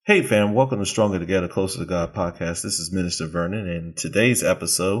Hey fam, welcome to Stronger Together, Closer to God podcast. This is Minister Vernon, and today's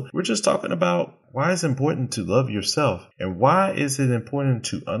episode, we're just talking about why it's important to love yourself and why is it important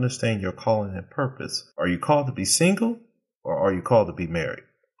to understand your calling and purpose. Are you called to be single or are you called to be married?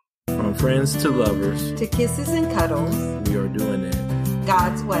 From friends to lovers, to kisses and cuddles, we are doing it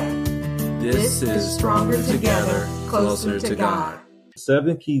God's way. This is Stronger Together, Closer to God. The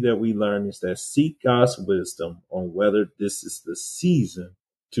seventh key that we learn is that seek God's wisdom on whether this is the season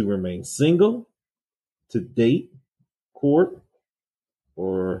to remain single, to date, court,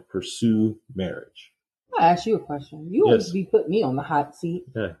 or pursue marriage. I'll ask you a question. You always be putting me on the hot seat.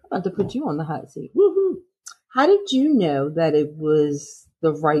 Yeah. I'm about to put you on the hot seat. Woohoo! How did you know that it was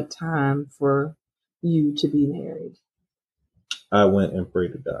the right time for you to be married? I went and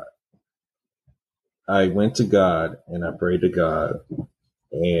prayed to God. I went to God and I prayed to God.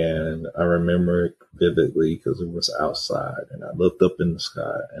 And I remember it vividly because it was outside and I looked up in the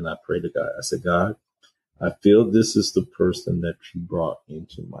sky and I prayed to God. I said, God, I feel this is the person that you brought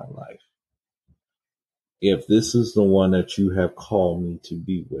into my life. If this is the one that you have called me to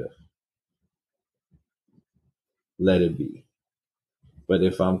be with, let it be. But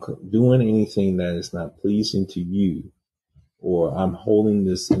if I'm doing anything that is not pleasing to you, or I'm holding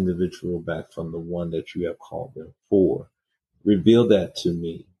this individual back from the one that you have called them for, reveal that to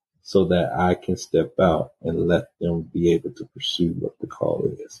me so that I can step out and let them be able to pursue what the call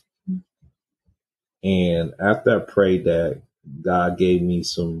is. And after I prayed that, God gave me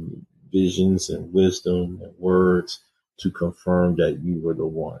some visions and wisdom and words to confirm that you were the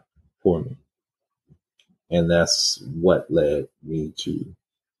one for me. And that's what led me to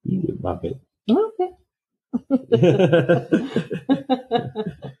be with my baby. Okay.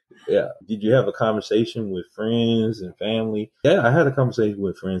 Yeah. Did you have a conversation with friends and family? Yeah, I had a conversation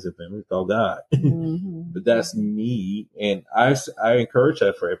with friends and family called God. Mm-hmm. But that's me. And I encourage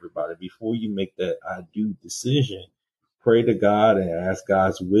that for everybody. Before you make that I do decision, pray to God and ask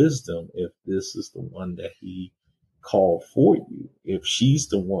God's wisdom if this is the one that he called for you. If she's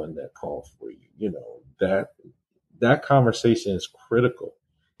the one that called for you, that conversation is critical.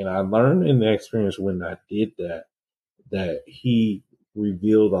 And I learned in the experience when I did that he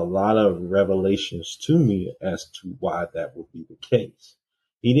revealed a lot of revelations to me as to why that would be the case.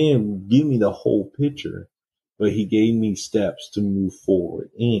 He didn't give me the whole picture, but he gave me steps to move forward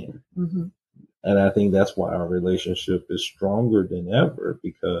in. Mm-hmm. And I think that's why our relationship is stronger than ever,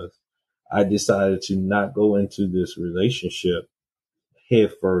 because I decided to not go into this relationship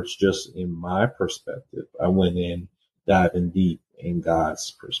head first, just in my perspective. I went in diving deep in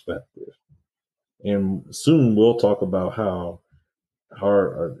God's perspective. And soon we'll talk about how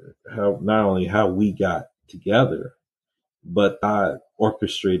not only how we got together, but God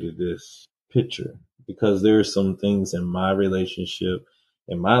orchestrated this picture, because there are some things in my relationship,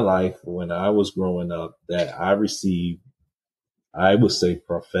 in my life when I was growing up, that I received, I would say,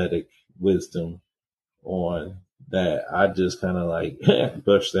 prophetic wisdom on that I just kind of like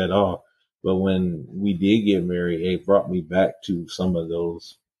brushed that off. But when we did get married, it brought me back to some of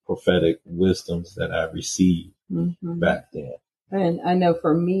those prophetic wisdoms that I received back then. And I know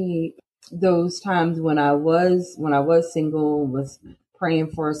for me, those times when I was single, was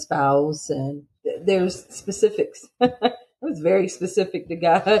praying for a spouse, and there's specifics. I was very specific to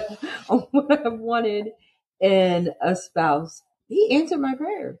God on what I wanted in a spouse. He answered my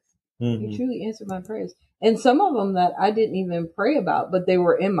prayers. Mm-hmm. He truly answered my prayers. And some of them that I didn't even pray about, but they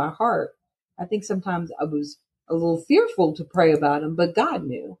were in my heart. I think sometimes I was a little fearful to pray about them, but God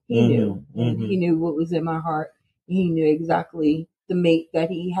knew. He knew. And he knew what was in my heart. He knew exactly the mate that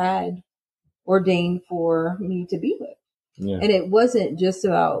he had ordained for me to be with. Yeah. And it wasn't just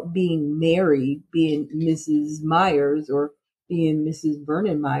about being married, being Mrs. Myers or being Mrs.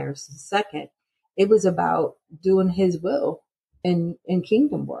 Vernon Myers II. It was about doing his will and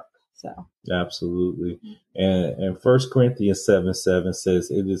kingdom work. So absolutely. And 1 Corinthians 7:7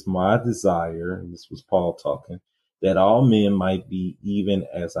 says, it is my desire, and this was Paul talking, that all men might be even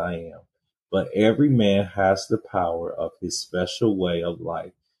as I am. But every man has the power of his special way of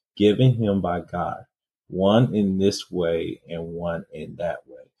life given him by God, one in this way and one in that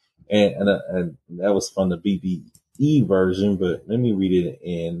way. And that was from the BBE version, but let me read it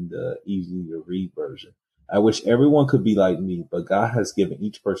in the easy to read version. I wish everyone could be like me, but God has given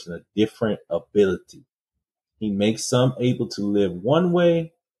each person a different ability. He makes some able to live one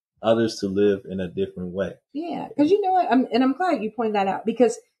way, others to live in a different way. Yeah, because you know what? I'm glad you pointed that out,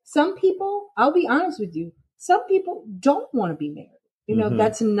 because some people, I'll be honest with you, some people don't want to be married. You know,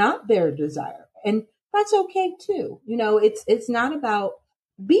 that's not their desire. And that's okay too. You know, it's not about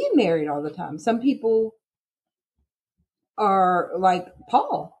being married all the time. Some people are like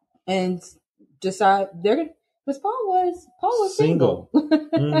Paul and decide because Paul was single.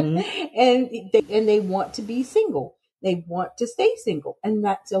 and they want to be single. They want to stay single, and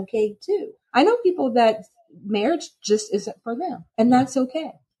that's okay too. I know people that marriage just isn't for them, and that's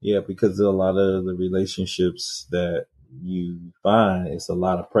okay. Yeah, because a lot of the relationships that you find, it's a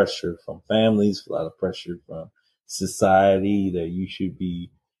lot of pressure from families, a lot of pressure from society that you should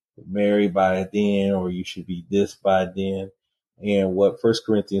be married by then, or you should be this by then. And what 1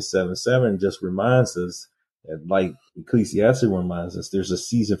 Corinthians 7:7 just reminds us, like Ecclesiastes reminds us, there's a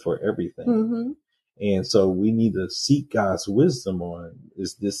season for everything. Mm-hmm. And so we need to seek God's wisdom on,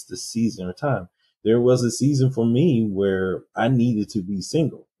 is this the season or time? There was a season for me where I needed to be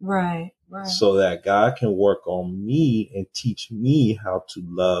single. Right. So that God can work on me and teach me how to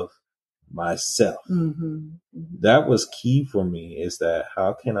love myself. Mm-hmm. Mm-hmm. That was key for me, is that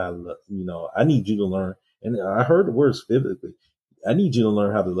how can I, I need you to learn. And I heard the words biblically. I need you to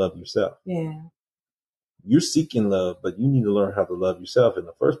learn how to love yourself. Yeah. You're seeking love, but you need to learn how to love yourself. And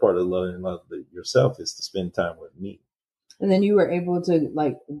the first part of loving yourself is to spend time with me. And then you were able to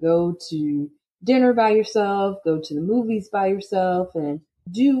go to dinner by yourself, go to the movies by yourself, and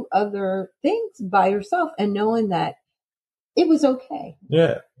do other things by yourself, and knowing that it was okay.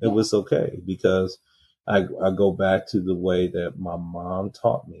 Yeah, it was okay, because I go back to the way that my mom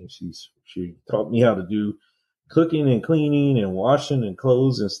taught me. She taught me how to do cooking and cleaning and washing and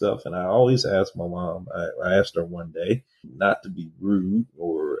clothes and stuff. And I always asked my mom, I asked her one day, not to be rude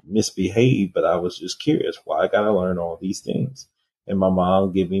or misbehave, but I was just curious, why I got to learn all these things. And my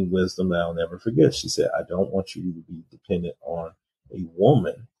mom gave me wisdom that I'll never forget. She said, I don't want you to be dependent on a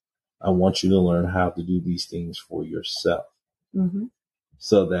woman. I want you to learn how to do these things for yourself. Mm-hmm.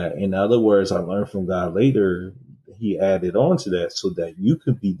 So that, in other words, I learned from God later, he added on to that so that you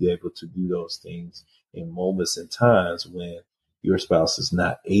could be able to do those things in moments and times when your spouse is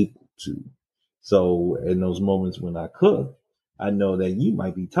not able to. So in those moments when I cook, I know that you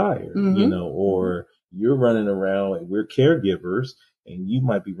might be tired, Mm-hmm. Or you're running around, and we're caregivers, and you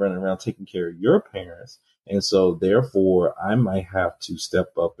might be running around taking care of your parents. And so therefore I might have to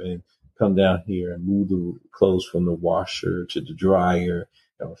step up and come down here and move the clothes from the washer to the dryer,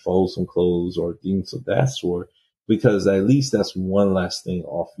 or fold some clothes or things of that sort, because at least that's one last thing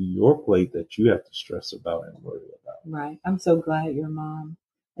off your plate that you have to stress about and worry about. Right. I'm so glad your mom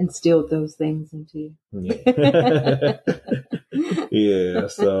instilled those things into you. Yeah. Yeah.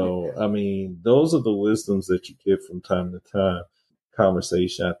 So, I mean, those are the wisdoms that you get from time to time.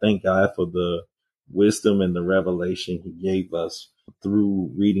 Conversation. I thank God for the wisdom and the revelation he gave us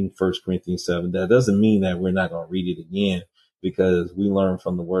through reading 1 Corinthians 7. That doesn't mean that we're not going to read it again, because we learn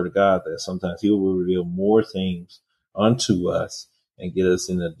from the word of God that sometimes he will reveal more things unto us and get us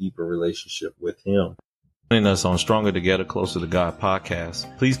in a deeper relationship with him. Joining us on Stronger Together, Closer to God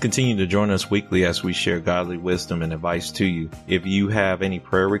podcast. Please continue to join us weekly as we share godly wisdom and advice to you. If you have any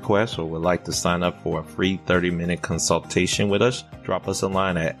prayer requests or would like to sign up for a free 30-minute consultation with us, drop us a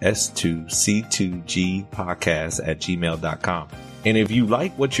line at s2c2gpodcast@gmail.com. And if you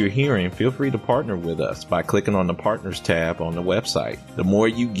like what you're hearing, feel free to partner with us by clicking on the Partners tab on the website. The more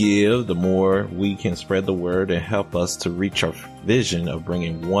you give, the more we can spread the word and help us to reach our vision of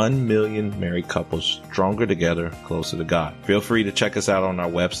bringing 1 million married couples stronger together, closer to God. Feel free to check us out on our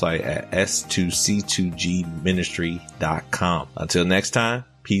website at s2c2gministry.com. Until next time,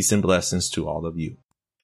 peace and blessings to all of you.